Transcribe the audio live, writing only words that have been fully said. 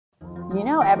You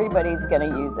know, everybody's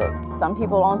gonna use it. Some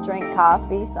people don't drink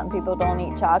coffee, some people don't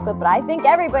eat chocolate, but I think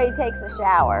everybody takes a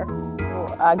shower.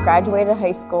 Graduated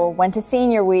high school, went to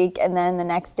senior week, and then the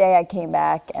next day I came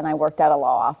back and I worked at a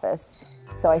law office.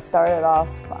 So I started off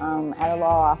at a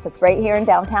law office right here in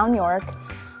downtown York.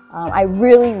 I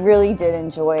really did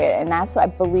enjoy it, and that's, I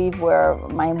believe, where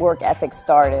my work ethic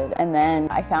started. And then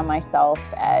I found myself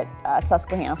at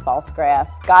Susquehanna Falstaff.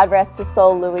 God rest his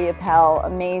soul, Louis Appel,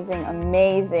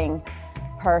 amazing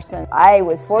person. I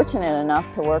was fortunate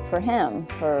enough to work for him,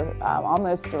 for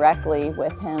almost directly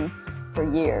with him for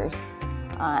years.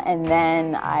 And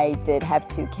then I did have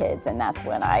 2 kids, and that's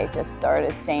when I just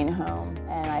started staying home.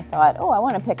 And I thought, oh, I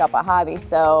want to pick up a hobby,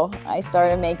 so I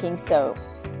started making soap.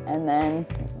 And then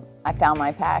I found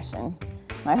my passion,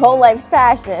 my whole life's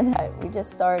passion. We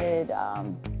just started,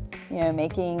 you know,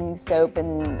 making soap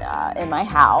in my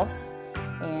house,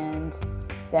 and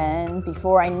then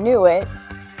before I knew it,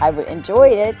 I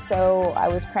enjoyed it, so I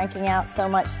was cranking out so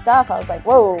much stuff. I was like,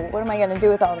 whoa, what am I going to do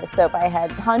with all this soap? I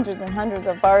had hundreds and hundreds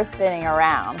of bars sitting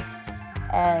around.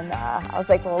 And I was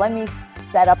like, well, let me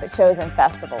set up at shows and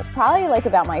festivals. Probably like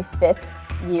about my 5th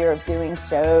year of doing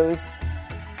shows,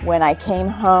 when I came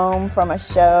home from a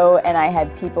show and I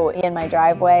had people in my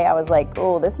driveway, I was like,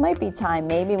 oh, this might be time.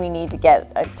 Maybe we need to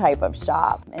get a type of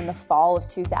shop. In the fall of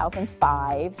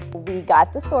 2005, we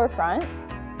got the storefront.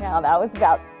 Now, that was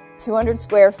about 200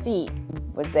 square feet.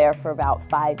 Was there for about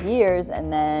 5 years,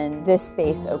 and then this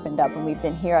space opened up, and we've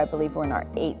been here, I believe we're in our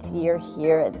 8th year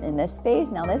here in this space.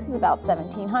 Now this is about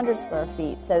 1,700 square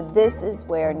feet, so this is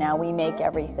where now we make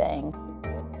everything.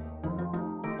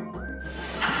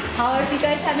 Holler if you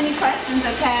guys have any questions,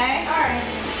 okay? All right.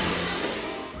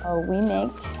 Oh, we make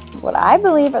what I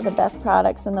believe are the best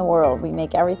products in the world. We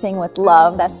make everything with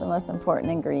love. That's the most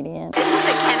important ingredient. This is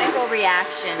a chemical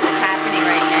reaction that's happening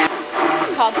right now.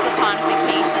 It's called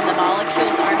saponification. The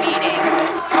molecules are meeting.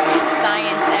 It's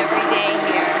science every day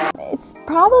here. It's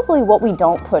probably what we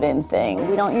don't put in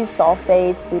things. We don't use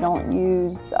sulfates, we don't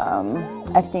use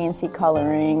FD&C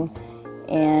coloring,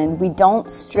 and we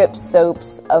don't strip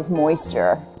soaps of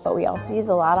moisture. But we also use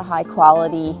a lot of high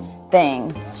quality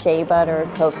things: shea butter,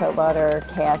 cocoa butter,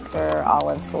 castor,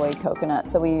 olive, soy, coconut.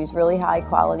 So we use really high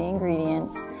quality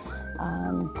ingredients,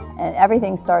 and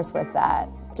everything starts with that.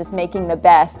 Just making the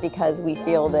best because we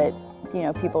feel that, you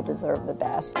know, people deserve the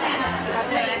best.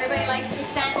 Everybody likes the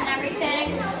scent and everything.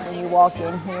 When you walk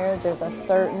in here, there's a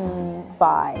certain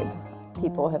vibe,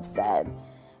 people have said.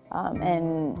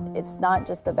 And it's not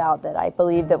just about that. I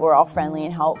believe that we're all friendly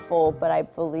and helpful, but I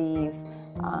believe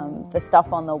the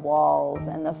stuff on the walls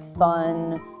and the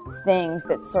fun things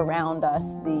that surround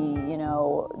us,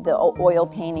 the oil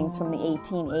paintings from the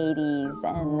 1880s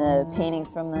and the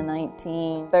paintings from the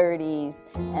 1930s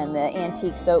and the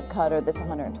antique soap cutter that's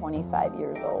 125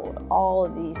 years old. All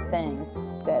of these things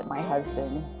that my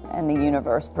husband and the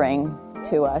universe bring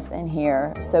to us in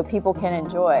here so people can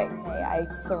enjoy. I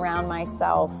surround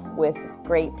myself with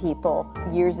great people.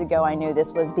 Years ago I knew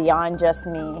this was beyond just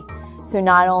me. So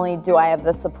not only do I have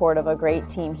the support of a great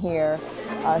team here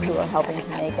who are helping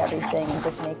to make everything and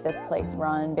just make this place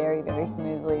run very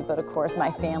smoothly, but of course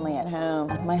my family at home.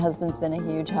 My husband's been a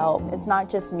huge help. It's not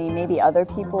just me, maybe other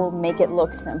people make it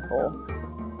look simple,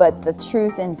 but the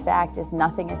truth in fact is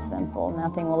nothing is simple.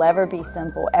 Nothing will ever be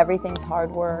simple. Everything's hard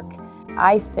work.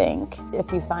 I think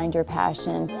if you find your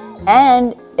passion,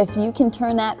 and if you can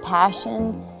turn that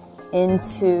passion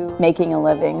into making a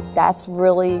living, that's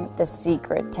really the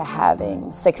secret to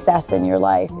having success in your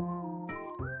life.